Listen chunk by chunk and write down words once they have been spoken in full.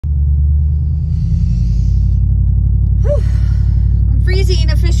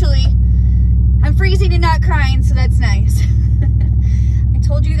freezing officially. I'm freezing and not crying, so that's nice. I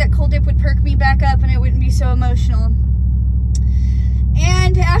told you that cold dip would perk me back up and I wouldn't be so emotional.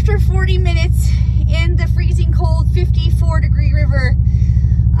 And after 40 minutes in the freezing cold 54-degree river,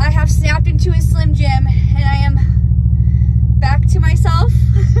 I have snapped into a Slim Jim and I am back to myself.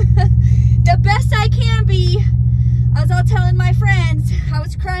 The best I can be. I was all telling my friends I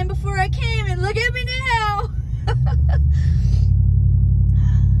was crying before I came and look at me now.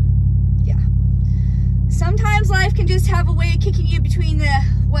 Yeah. Sometimes life can just have a way of kicking you between the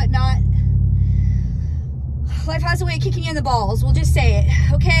whatnot. Life has a way of kicking you in the balls. We'll just say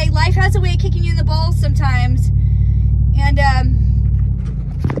it, okay? Life has a way of kicking you in the balls sometimes. And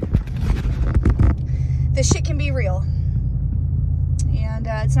the shit can be real. And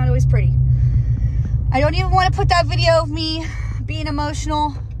it's not always pretty. I don't even want to put that video of me being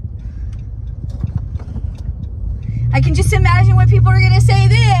emotional. I can just imagine what people are going to say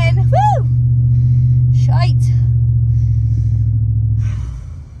then. Woo! Shite.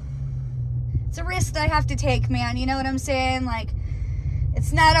 It's a risk that I have to take, man. You know what I'm saying? Like,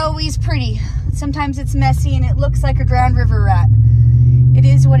 it's not always pretty. Sometimes it's messy and it looks like a ground river rat. It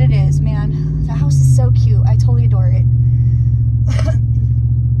is what it is, man. The house is so cute. I totally adore it.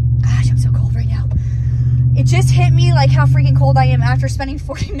 Gosh, I'm so cold right now. It just hit me like how freaking cold I am after spending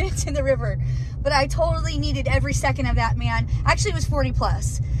 40 minutes in the river. But I totally needed every second of that, man. Actually, it was 40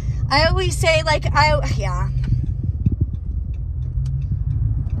 plus. I always say, like, yeah.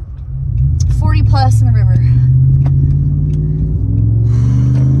 40 plus in the river.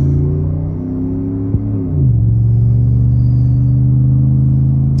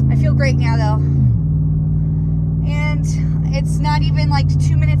 I feel great now, though. And it's not even like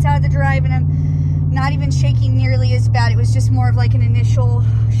 2 minutes out of the drive, and I'm not even shaking nearly as bad. It was just more of like an initial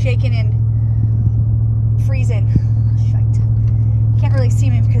shaking and freezing. Shite. You can't really see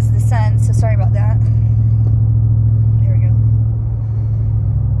me because of the sun, so sorry about that. There we go.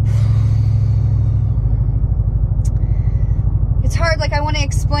 It's hard, like I want to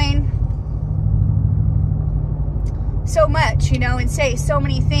explain so much, you know, and say so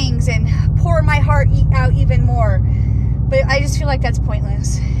many things and pour my heart out even more. But I just feel like that's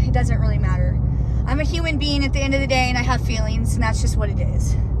pointless. It doesn't really matter. I'm a human being at the end of the day, and I have feelings, and that's just what it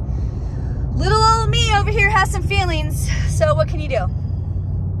is. Little old me over here has some feelings, so what can you do?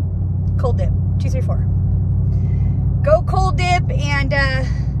 Cold dip. 2, 3, 4. Go cold dip, and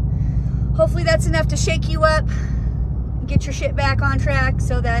hopefully that's enough to shake you up, get your shit back on track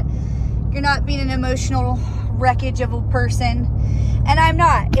so that you're not being an emotional wreckage of a person. And I'm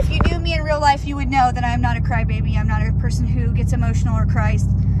not. If you knew me in real life, you would know that I'm not a crybaby. I'm not a person who gets emotional or cries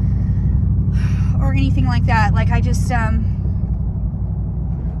or anything like that. Like, I just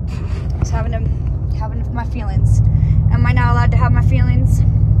was having my feelings. Am I not allowed to have my feelings?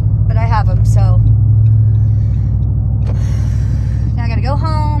 But I have them, so now I gotta go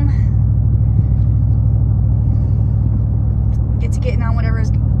home, get to getting on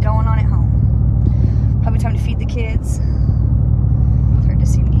whatever's going on at home. Probably time to feed the kids. It's hard to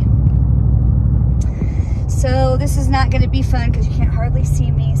see me. So this is not going to be fun because you can't hardly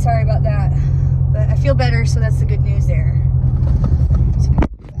see me. Sorry about that. But I feel better, so that's the good news there. So back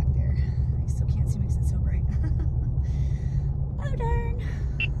there. I still can't see me because it's so bright. Oh, darn.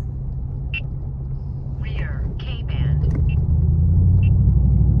 Rear K-band.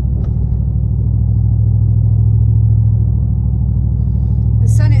 The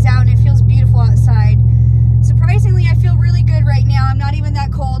sun is out and it feels beautiful outside. Surprisingly, I feel really good right now. I'm not even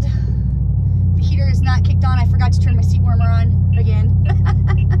that cold. The heater is not kicked on. I forgot to turn my seat warmer on again.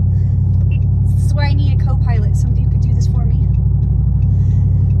 This is why I need a co-pilot. Somebody who could do this for me.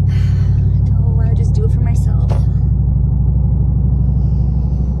 No, I'll just do it for myself.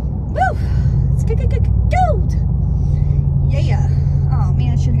 Woo! It's good, gold! Yeah. Oh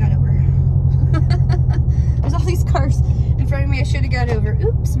man, I should have got over. There's all these cars in front of me I should have got over.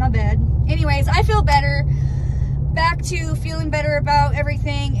 Oops, my bad. Anyways, I feel better. Back to feeling better about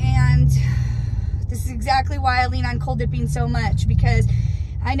everything, and this is exactly why I lean on cold dipping so much, because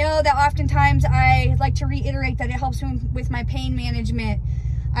I know that oftentimes I like to reiterate that it helps me with my pain management.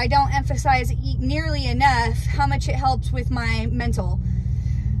 I don't emphasize nearly enough how much it helps with my mental.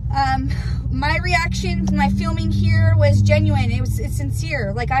 My reaction to my filming here was genuine. It's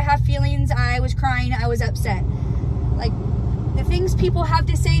sincere. Like, I have feelings. I was crying. I was upset. Like, the things people have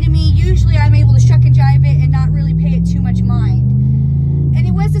to say to me, usually I'm able to shuck and jive it and not really pay it too much mind. And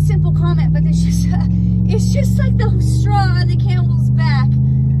it was a simple comment, but it's just like the straw on the camel's back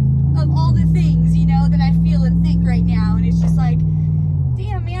of all the things, you know, that I feel and think right now. And it's just like,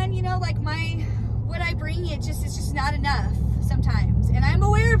 damn, man, you know, like what I bring, it's just not enough. sometimes. And I'm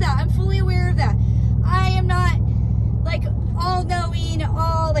aware of that. I'm fully aware of that. I am not like all knowing,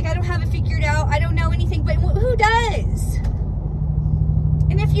 like I don't have it figured out. I don't know anything, but who does?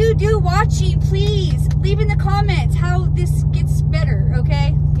 And if you do watching, please leave in the comments how this gets better,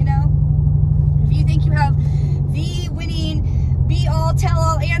 okay? You know, if you think you have the winning, be all, tell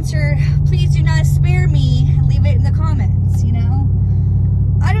all answer, please do not spare me and leave it in the comments, you know?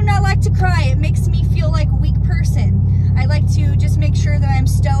 I do not like to cry. It makes me feel like a weak person. I like to just make sure that I'm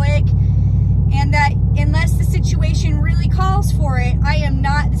stoic and that unless the situation really calls for it, I am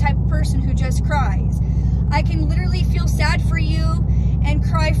not the type of person who just cries. I can literally feel sad for you and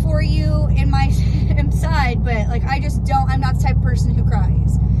cry for you in my inside, but like I just don't, I'm not the type of person who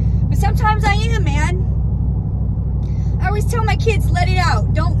cries. But sometimes I am, man. I always tell my kids, let it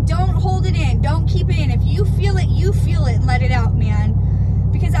out. Don't hold it in. Don't keep it in. If you feel it and let it out, man.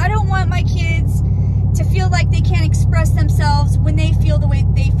 Because I don't want my kids to feel like they can't express themselves when they feel the way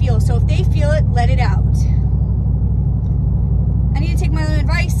they feel. So if they feel it, let it out. I need to take my own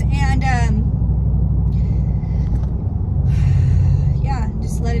advice and yeah,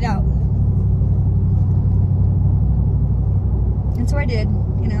 just let it out. And so I did,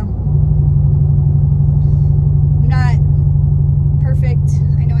 you know. I'm not perfect.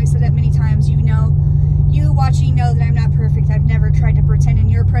 I know I said that many times. You know, you watching know that I'm not perfect. I've never tried to pretend in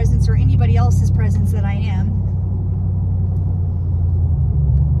your presence or anybody else's presence that I am.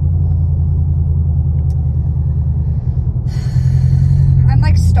 I'm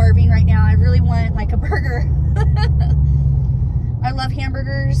like starving right now. I really want like a burger. I love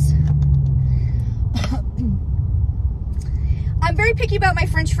hamburgers. I'm very picky about my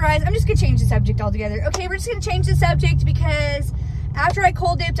French fries. I'm just gonna change the subject altogether. Okay, we're just gonna change the subject because after I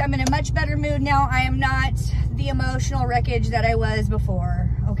cold dipped, I'm in a much better mood now. I am not the emotional wreckage that I was before,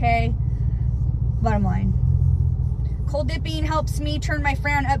 okay? Bottom line. Cold dipping helps me turn my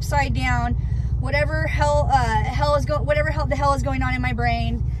frown upside down. Whatever the hell is going on in my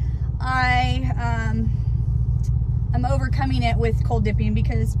brain, I'm overcoming it with cold dipping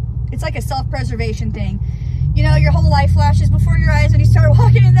because it's like a self-preservation thing. You know, your whole life flashes before your eyes when you start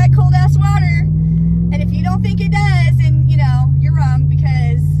walking in that cold ass water. And if you don't think it does, then, you know, you're wrong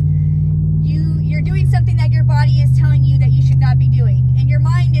because you're doing something that your body is telling you that you should not be doing. And your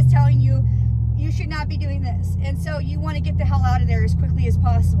mind is telling you, you should not be doing this. And so you want to get the hell out of there as quickly as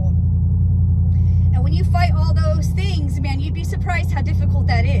possible. And when you fight all those things, man, you'd be surprised how difficult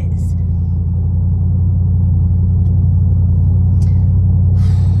that is.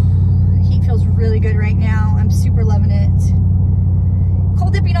 Heat feels really good right now. I'm super loving it.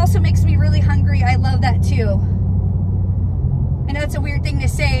 Cold dipping also makes me really hungry. I love that too. I know it's a weird thing to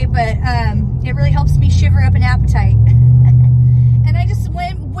say, but it really helps me shiver up an appetite. And I just,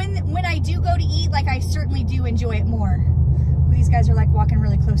 when I do go to eat, like I certainly do enjoy it more. Ooh, these guys are like walking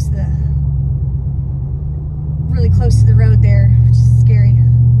really close to the road there, which is scary.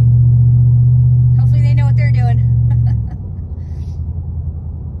 Hopefully they know what they're doing.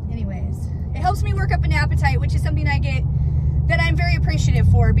 Anyways, it helps me work up an appetite, which is something I get that I'm very appreciative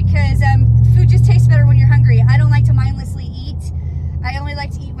for because food just tastes better when you're hungry. I don't like to mindlessly eat. I only like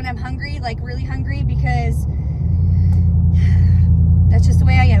to eat when I'm hungry, like really hungry, because that's just the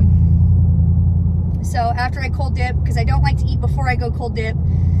way I am. So after I cold dip, because I don't like to eat before I go cold dip,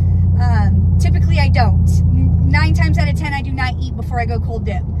 typically I don't. 9 times out of 10, I do not eat before I go cold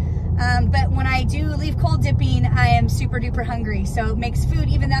dip. But when I do leave cold dipping, I am super duper hungry. So it makes food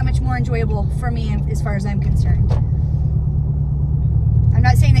even that much more enjoyable for me as far as I'm concerned. I'm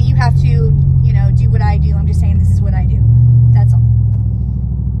not saying that you have to, you know, do what I do. I'm just saying this is what I do. That's all.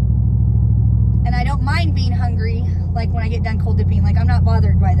 And I don't mind being hungry, like when I get done cold dipping. Like, I'm not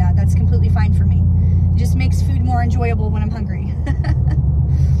bothered by that. That's completely fine for me. It just makes food more enjoyable when I'm hungry.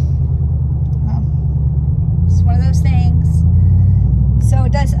 Well, it's one of those things. So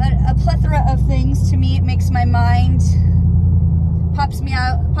it does a plethora of things to me. It makes my mind, pops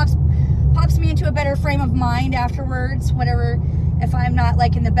me into a better frame of mind afterwards, whatever. If I'm not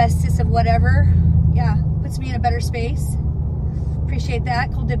like in the bestest of whatever, yeah, puts me in a better space. Appreciate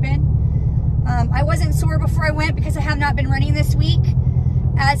that, cold dipping. I wasn't sore before I went because I have not been running this week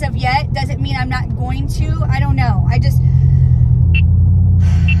as of yet. Doesn't mean I'm not going to. I don't know. I just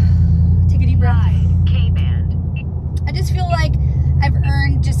take a deep breath. I just feel like I've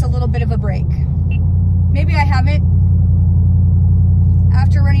earned just a little bit of a break. Maybe I haven't.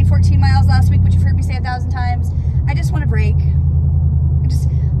 After running 14 miles last week, which you've heard me say 1,000 times, I just want a break.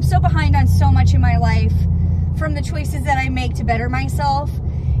 I'm so behind on so much in my life from the choices that I make to better myself.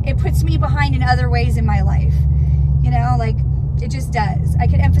 It puts me behind in other ways in my life. You know, like, it just does. I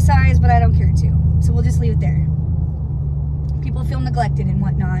could emphasize, but I don't care to. So we'll just leave it there. People feel neglected and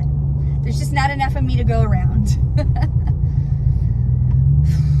whatnot. There's just not enough of me to go around.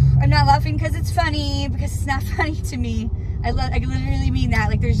 I'm not laughing because it's funny, because it's not funny to me. I literally mean that.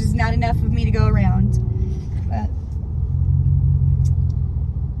 Like, there's just not enough of me to go around. But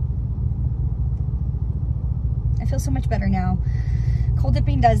I feel so much better now. Cold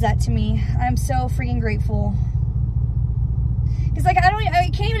dipping does that to me. I'm so freaking grateful. Because, like, I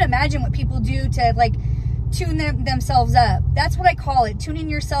can't even imagine what people do to, like, tune themselves up. That's what I call it. Tuning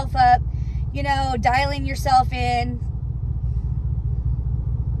yourself up, you know, dialing yourself in.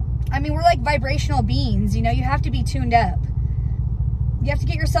 I mean, we're like vibrational beings, you know, you have to be tuned up. You have to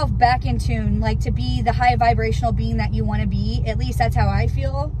get yourself back in tune, like, to be the high vibrational being that you want to be. At least that's how I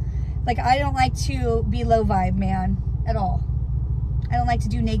feel. Like, I don't like to be low vibe, man, at all. I don't like to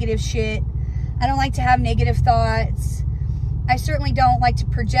do negative shit. I don't like to have negative thoughts. I certainly don't like to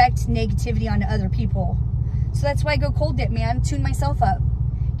project negativity onto other people. So that's why I go cold dip, man. Tune myself up.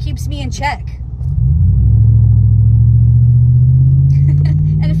 Keeps me in check.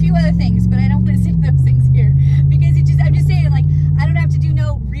 And a few other things, but I don't want to say those things here. Because I'm just saying, like, I don't have to do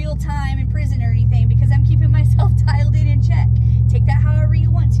no real time in prison or anything because I'm keeping myself dialed in check. Take that however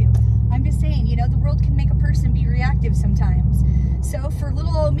you want to. I'm just saying, you know, the world can make a person be reactive sometimes. So for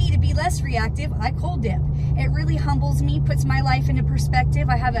little old me to be less reactive, I cold dip. It really humbles me, puts my life into perspective.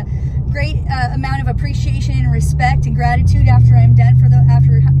 I have a great amount of appreciation and respect and gratitude after I'm done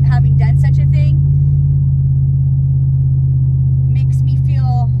after having done such a thing. It makes me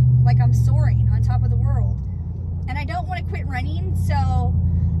feel like I'm soaring on top of the world. And I don't want to quit running, so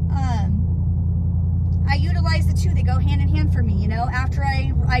I utilize the two. They go hand in hand for me, you know. After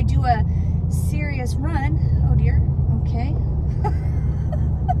I do a serious run, oh dear, okay.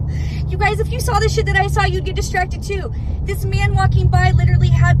 You guys, if you saw the shit that I saw, you'd get distracted too. This man walking by literally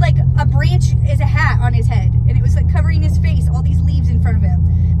had like a branch as a hat on his head, and it was like covering his face, all these leaves in front of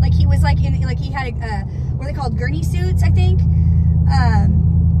him. Like he was like he had what are they called, gurney suits, I think.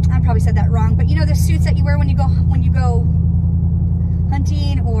 I probably said that wrong, but you know the suits that you wear when you go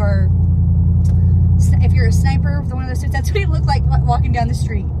hunting, or if you're a sniper, one of those suits. That's what he looked like walking down the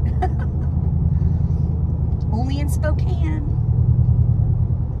street. Only in Spokane.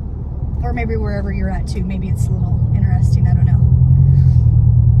 Or maybe wherever you're at too. Maybe it's a little interesting. I don't know.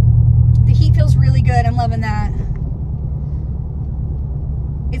 The heat feels really good. I'm loving that.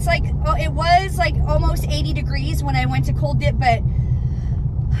 It's like, oh, it was like almost 80 degrees when I went to cold dip, but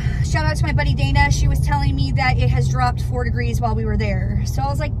shout out to my buddy Dana. She was telling me that it has dropped 4 degrees while we were there. So I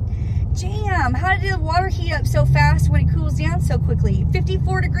was like, damn, how did the water heat up so fast when it cools down so quickly?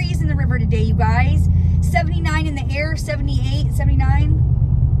 54 degrees in the river today, you guys. 79 in the air, 78, 79.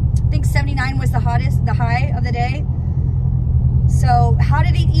 I think 79 was the high of the day. So how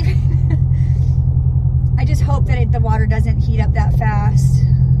did it even... I just hope that the water doesn't heat up that fast.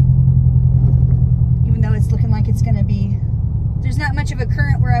 Even though it's looking like it's going to be. There's not much of a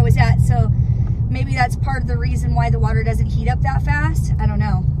current where I was at, so maybe that's part of the reason why the water doesn't heat up that fast. I don't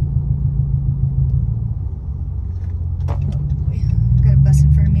know. Oh boy. I've got a bus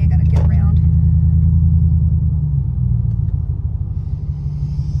in front of me. I got to get around.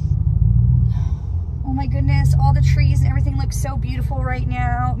 Oh my goodness, all the trees and everything looks so beautiful right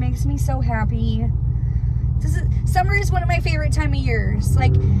now. It makes me so happy. Summer is one of my favorite time of years.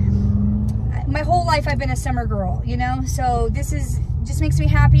 Like, my whole life I've been a summer girl, you know? So this just makes me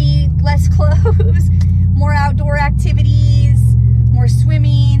happy. Less clothes, more outdoor activities, more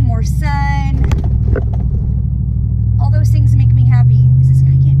swimming, more sun. All those things make me happy. Is this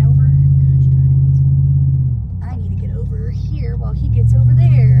guy getting over? Gosh darn it. I need to get over here while he gets over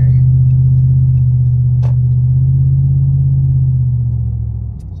there.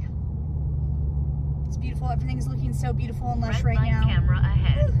 Everything's looking so beautiful and lush right now. Camera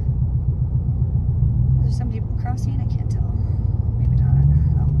ahead. Is there somebody crossing? I can't tell. Maybe not.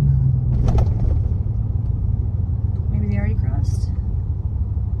 Oh. Maybe they already crossed.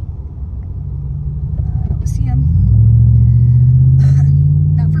 I don't see them.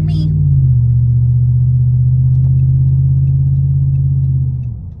 Not for me.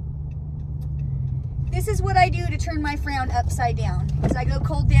 This is what I do to turn my frown upside down. Is I go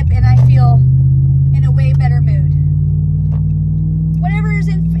cold dip and I feel in a way better mood. Whatever is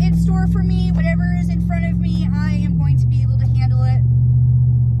in store for me, whatever is in front of me, I am going to be able to handle it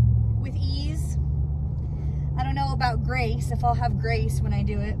with ease. I don't know about grace, if I'll have grace when I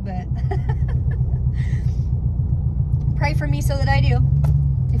do it, but pray for me so that I do,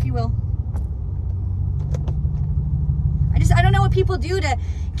 if you will. I don't know what people do to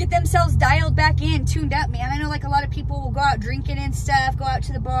get themselves dialed back in, tuned up, man. I know like a lot of people will go out drinking and stuff, go out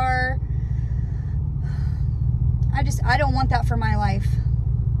to the bar. I don't want that for my life.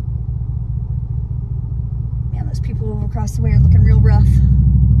 Man, those people over across the way are looking real rough.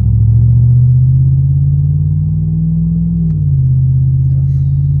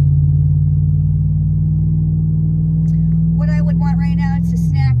 What I would want right now is to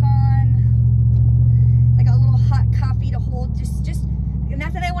snack on like a little hot coffee to hold, just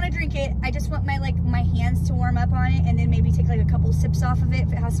not that I want to drink it. I just want my hands to warm up on it, and then maybe take like a couple sips off of it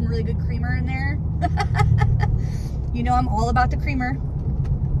if it has some really good creamer in there. You know I'm all about the creamer.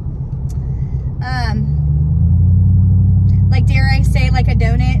 Like, dare I say, like a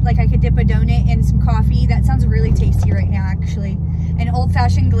donut, like I could dip a donut in some coffee. That sounds really tasty right now, actually. An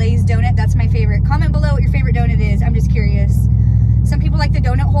old-fashioned glazed donut, that's my favorite. Comment below what your favorite donut is. I'm just curious. Some people like the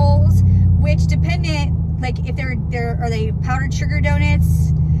donut holes, which dependent, like if are they powdered sugar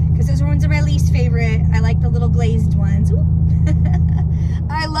donuts? Because those ones are my least favorite. I like the little glazed ones.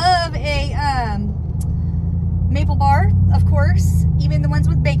 I love a maple bar, of course. Even the ones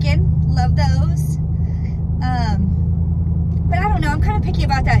with bacon, love those. But I don't know, I'm kind of picky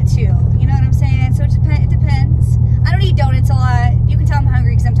about that too. You know what I'm saying? So it depends. I don't eat donuts a lot. You can tell I'm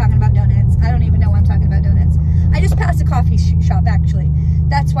hungry because I'm talking about donuts. I don't even know why I'm talking about donuts. I just passed a coffee shop, actually.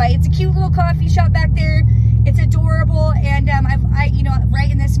 That's why. It's a cute little coffee shop back there. It's adorable, and you know,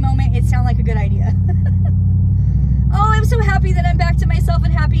 right in this moment, it sounded like a good idea. Oh, I'm so happy that I'm back to myself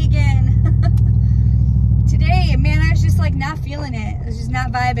and happy again. Today, man, I was just like not feeling it. I was just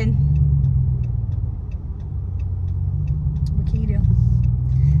not vibing. What can you do?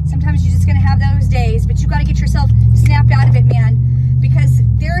 Sometimes you're just gonna have those days, but you gotta get yourself snapped out of it, man. Because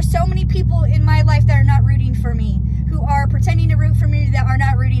there are so many people in my life that are not rooting for me, who are pretending to root for me that are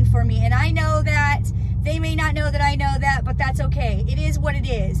not rooting for me. And I know that they may not know that I know that, but that's okay. It is what it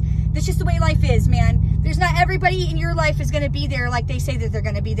is. That's just the way life is, man. There's not everybody in your life is going to be there like they say that they're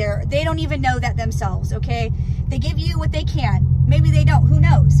going to be there. They don't even know that themselves, okay? They give you what they can. Maybe they don't. Who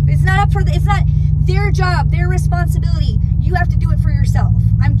knows? It's not it's not their job, their responsibility. You have to do it for yourself.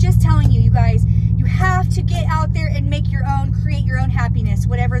 I'm just telling you, you guys, you have to get out there and make your own, create your own happiness,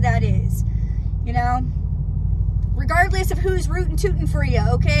 whatever that is, you know? Regardless of who's rootin' tootin' for you,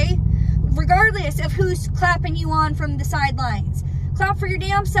 okay? Regardless of who's clapping you on from the sidelines. Clap for your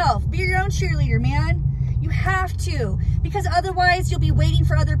damn self. Be your own cheerleader, man. You have to. Because otherwise, you'll be waiting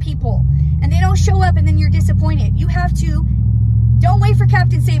for other people. And they don't show up, and then you're disappointed. You have to. Don't wait for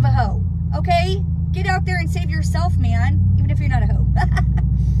Captain Save a Hoe, okay? Get out there and save yourself, man. Even if you're not a hoe.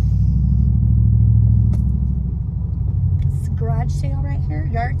 It's a garage sale right here.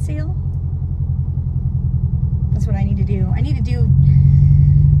 Yard sale. That's what I need to do. I need to do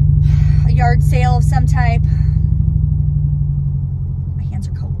a yard sale of some type. My hands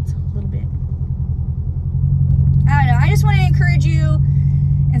are cold a little bit. I don't know. I just want to encourage you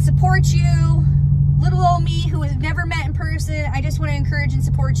and support you. Little old me who has never met in person, I just want to encourage and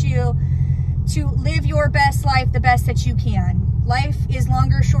support you to live your best life the best that you can. Life is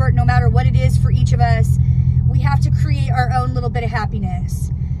long or short, no matter what it is for each of us. We have to create our own little bit of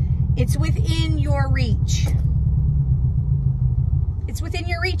happiness. It's within your reach. It's within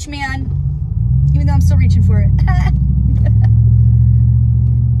your reach, man. Even though I'm still reaching for it. I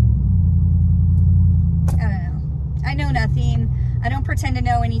don't know. I know nothing. I don't pretend to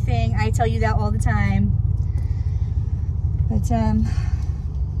know anything. I tell you that all the time. But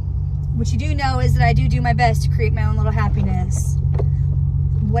what you do know is that I do my best to create my own little happiness.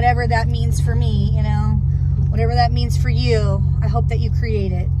 Whatever that means for me, you know. Whatever that means for you, I hope that you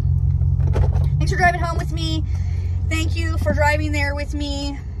create it. Thanks for driving home with me. Thank you for driving there with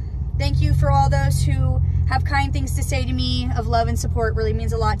me. Thank you for all those who have kind things to say to me of love and support. Really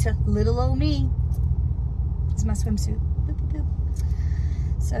means a lot to little old me. It's my swimsuit. Boop, boop, boop.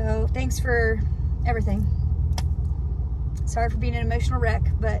 So thanks for everything. Sorry for being an emotional wreck,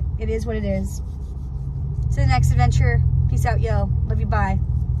 but it is what it is. See you the next adventure. Peace out, yo. Love you, bye.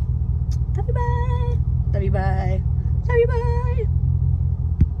 Love you, bye. Love you, bye. Love you, bye.